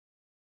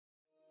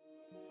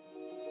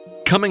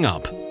Coming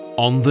up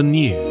on the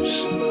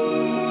news.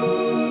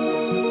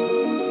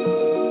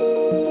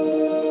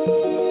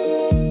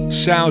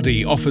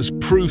 Saudi offers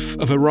proof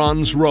of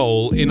Iran's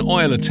role in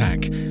oil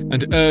attack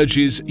and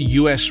urges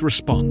US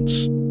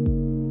response.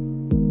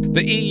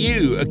 The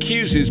EU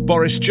accuses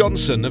Boris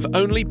Johnson of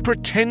only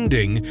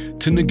pretending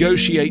to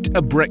negotiate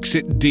a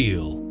Brexit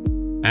deal.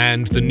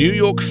 And the New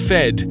York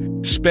Fed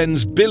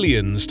spends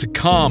billions to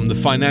calm the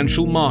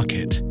financial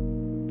market.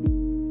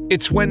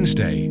 It's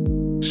Wednesday,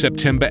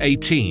 September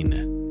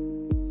 18.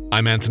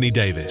 I'm Anthony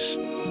Davis.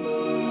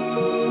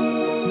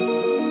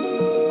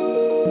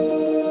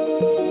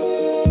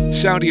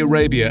 Saudi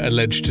Arabia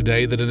alleged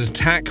today that an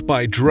attack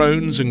by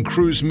drones and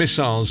cruise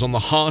missiles on the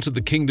heart of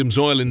the kingdom's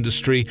oil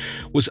industry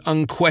was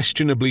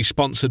unquestionably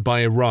sponsored by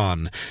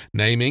Iran,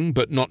 naming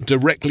but not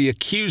directly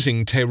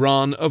accusing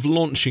Tehran of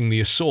launching the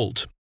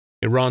assault.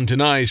 Iran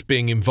denies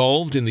being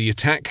involved in the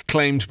attack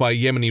claimed by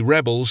Yemeni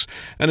rebels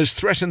and has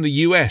threatened the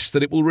US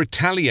that it will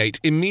retaliate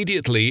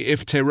immediately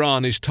if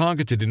Tehran is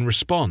targeted in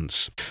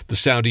response. The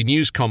Saudi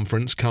news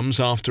conference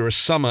comes after a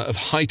summer of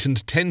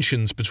heightened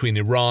tensions between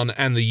Iran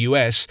and the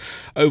US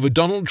over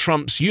Donald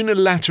Trump's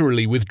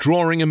unilaterally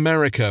withdrawing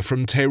America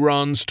from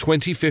Tehran's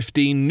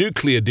 2015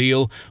 nuclear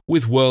deal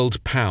with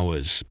world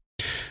powers.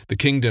 The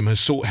kingdom has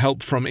sought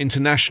help from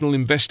international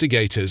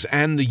investigators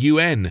and the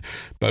UN,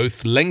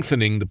 both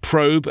lengthening the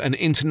probe and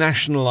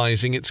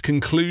internationalizing its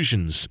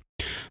conclusions.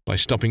 By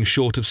stopping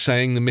short of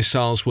saying the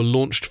missiles were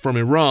launched from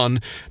Iran,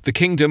 the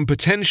kingdom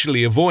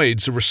potentially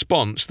avoids a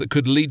response that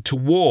could lead to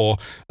war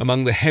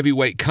among the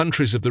heavyweight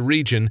countries of the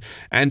region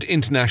and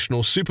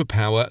international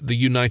superpower, the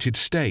United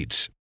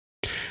States.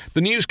 The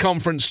news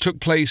conference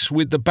took place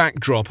with the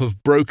backdrop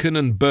of broken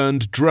and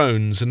burned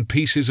drones and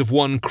pieces of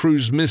one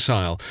cruise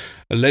missile,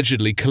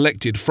 allegedly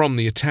collected from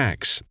the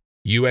attacks.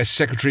 U.S.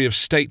 Secretary of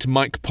State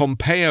Mike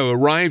Pompeo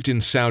arrived in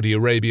Saudi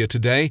Arabia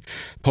today.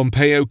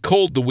 Pompeo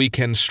called the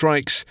weekend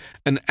strikes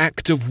an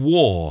act of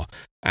war,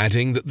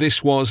 adding that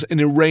this was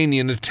an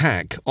Iranian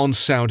attack on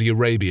Saudi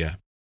Arabia.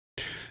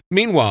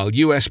 Meanwhile,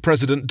 US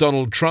President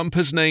Donald Trump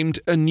has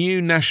named a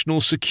new national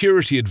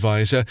security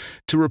advisor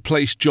to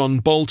replace John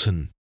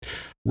Bolton.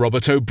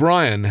 Robert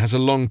O'Brien has a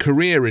long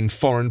career in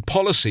foreign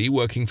policy,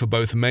 working for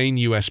both main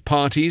US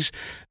parties,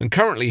 and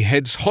currently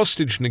heads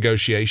hostage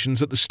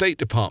negotiations at the State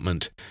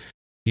Department.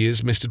 He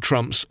is Mr.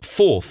 Trump's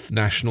fourth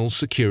national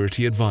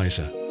security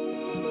advisor.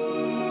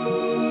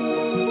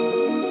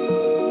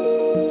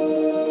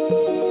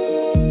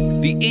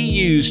 The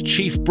EU's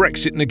chief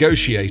Brexit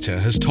negotiator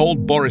has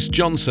told Boris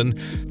Johnson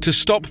to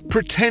stop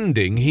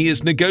pretending he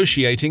is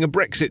negotiating a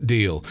Brexit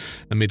deal,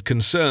 amid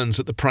concerns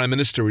that the Prime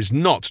Minister is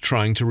not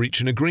trying to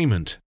reach an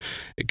agreement.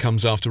 It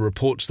comes after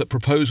reports that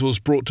proposals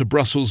brought to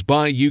Brussels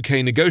by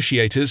UK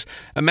negotiators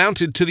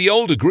amounted to the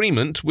old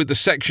agreement, with the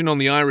section on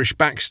the Irish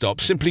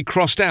backstop simply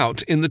crossed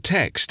out in the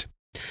text.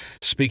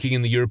 Speaking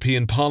in the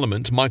European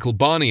Parliament, Michael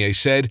Barnier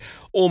said,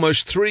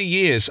 "Almost 3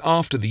 years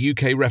after the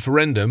UK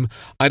referendum,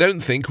 I don't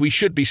think we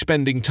should be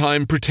spending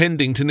time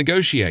pretending to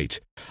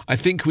negotiate. I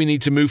think we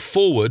need to move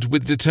forward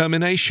with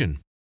determination."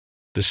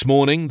 This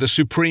morning, the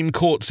Supreme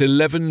Court's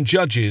 11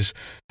 judges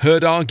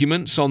heard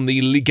arguments on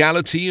the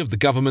legality of the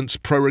government's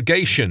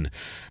prorogation.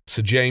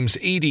 Sir James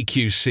Eadie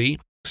QC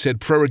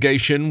said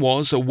prorogation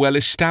was a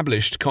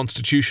well-established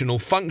constitutional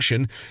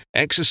function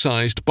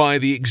exercised by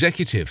the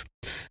executive,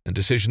 and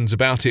decisions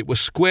about it were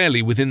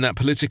squarely within that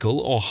political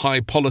or high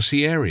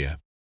policy area.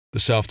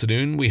 This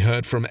afternoon, we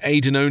heard from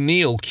Aidan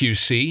O'Neill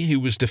QC,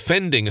 who was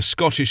defending a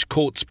Scottish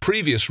court's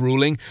previous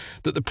ruling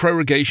that the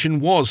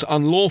prorogation was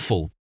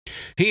unlawful.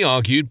 He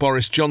argued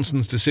Boris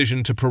Johnson's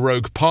decision to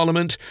prorogue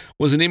Parliament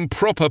was an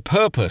improper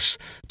purpose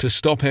to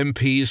stop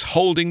MPs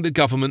holding the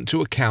government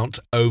to account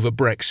over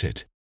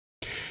Brexit.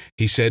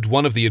 He said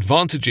one of the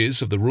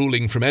advantages of the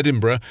ruling from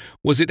Edinburgh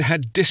was it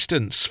had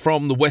distance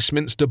from the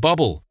Westminster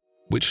bubble,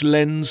 which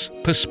lends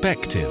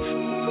perspective.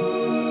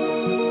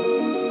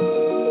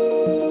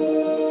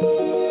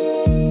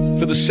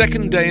 For the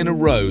second day in a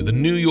row, the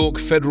New York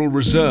Federal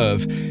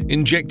Reserve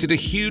injected a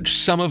huge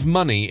sum of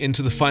money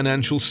into the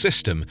financial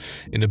system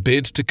in a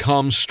bid to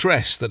calm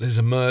stress that has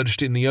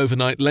emerged in the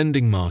overnight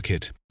lending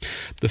market.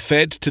 The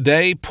Fed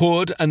today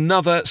poured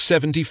another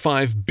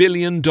 $75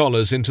 billion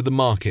into the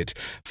market,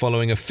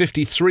 following a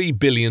 $53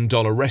 billion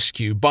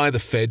rescue by the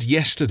Fed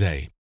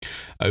yesterday.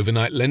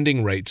 Overnight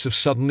lending rates have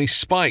suddenly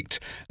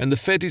spiked, and the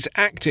Fed is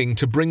acting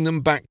to bring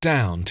them back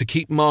down to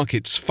keep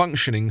markets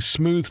functioning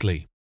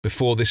smoothly.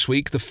 Before this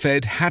week, the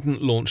Fed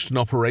hadn't launched an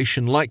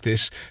operation like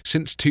this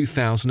since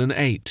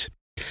 2008.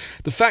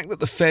 The fact that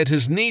the Fed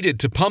has needed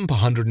to pump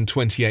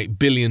 $128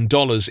 billion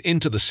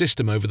into the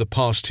system over the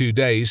past 2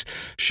 days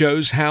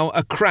shows how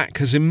a crack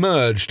has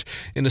emerged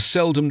in a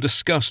seldom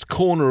discussed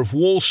corner of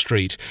Wall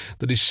Street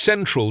that is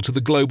central to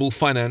the global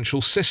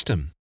financial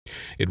system.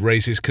 It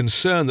raises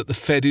concern that the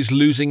Fed is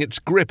losing its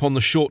grip on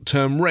the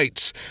short-term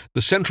rates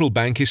the central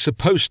bank is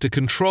supposed to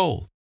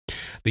control.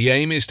 The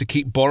aim is to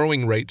keep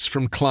borrowing rates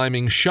from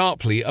climbing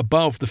sharply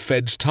above the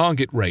Fed's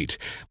target rate,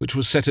 which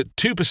was set at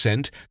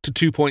 2% to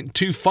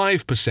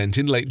 2.25%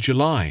 in late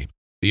July.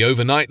 The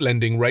overnight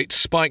lending rate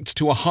spiked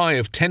to a high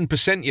of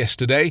 10%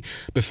 yesterday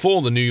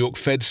before the New York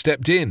Fed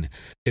stepped in.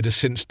 It has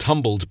since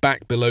tumbled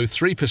back below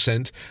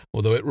 3%,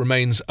 although it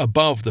remains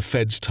above the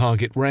Fed's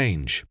target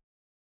range.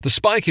 The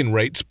spike in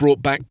rates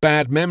brought back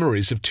bad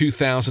memories of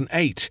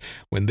 2008,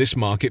 when this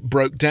market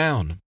broke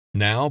down.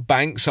 Now,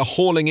 banks are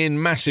hauling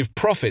in massive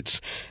profits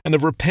and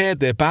have repaired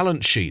their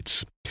balance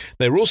sheets.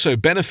 They're also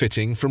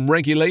benefiting from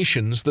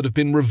regulations that have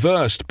been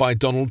reversed by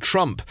Donald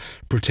Trump,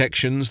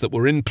 protections that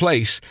were in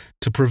place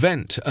to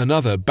prevent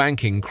another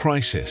banking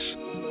crisis.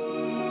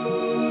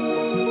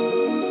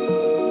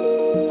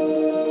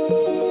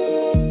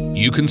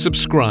 You can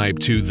subscribe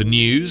to The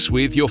News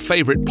with your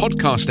favorite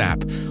podcast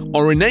app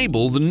or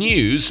enable The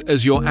News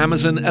as your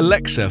Amazon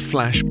Alexa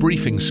flash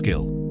briefing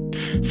skill.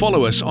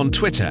 Follow us on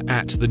Twitter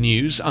at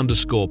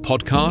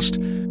 @thenews_podcast.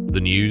 The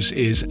News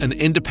is an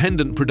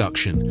independent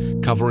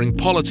production covering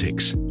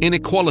politics,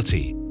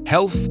 inequality,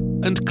 health,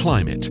 and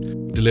climate,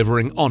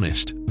 delivering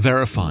honest,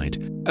 verified,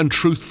 and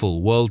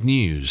truthful world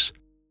news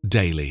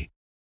daily.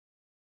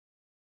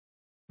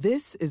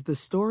 This is the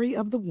story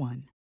of the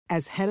one.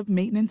 As head of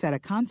maintenance at a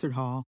concert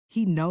hall,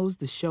 he knows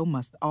the show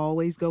must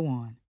always go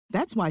on.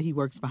 That's why he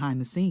works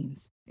behind the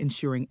scenes,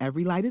 ensuring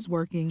every light is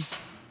working,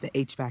 the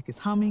HVAC is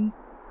humming,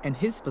 and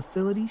his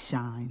facility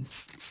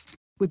shines.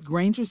 With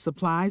Grainger's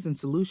supplies and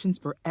solutions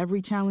for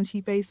every challenge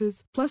he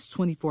faces, plus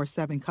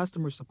 24/7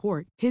 customer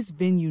support, his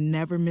venue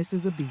never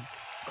misses a beat.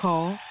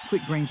 Call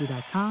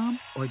quickgrainger.com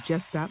or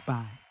just stop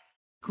by.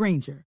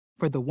 Grainger,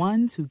 for the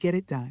ones who get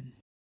it done.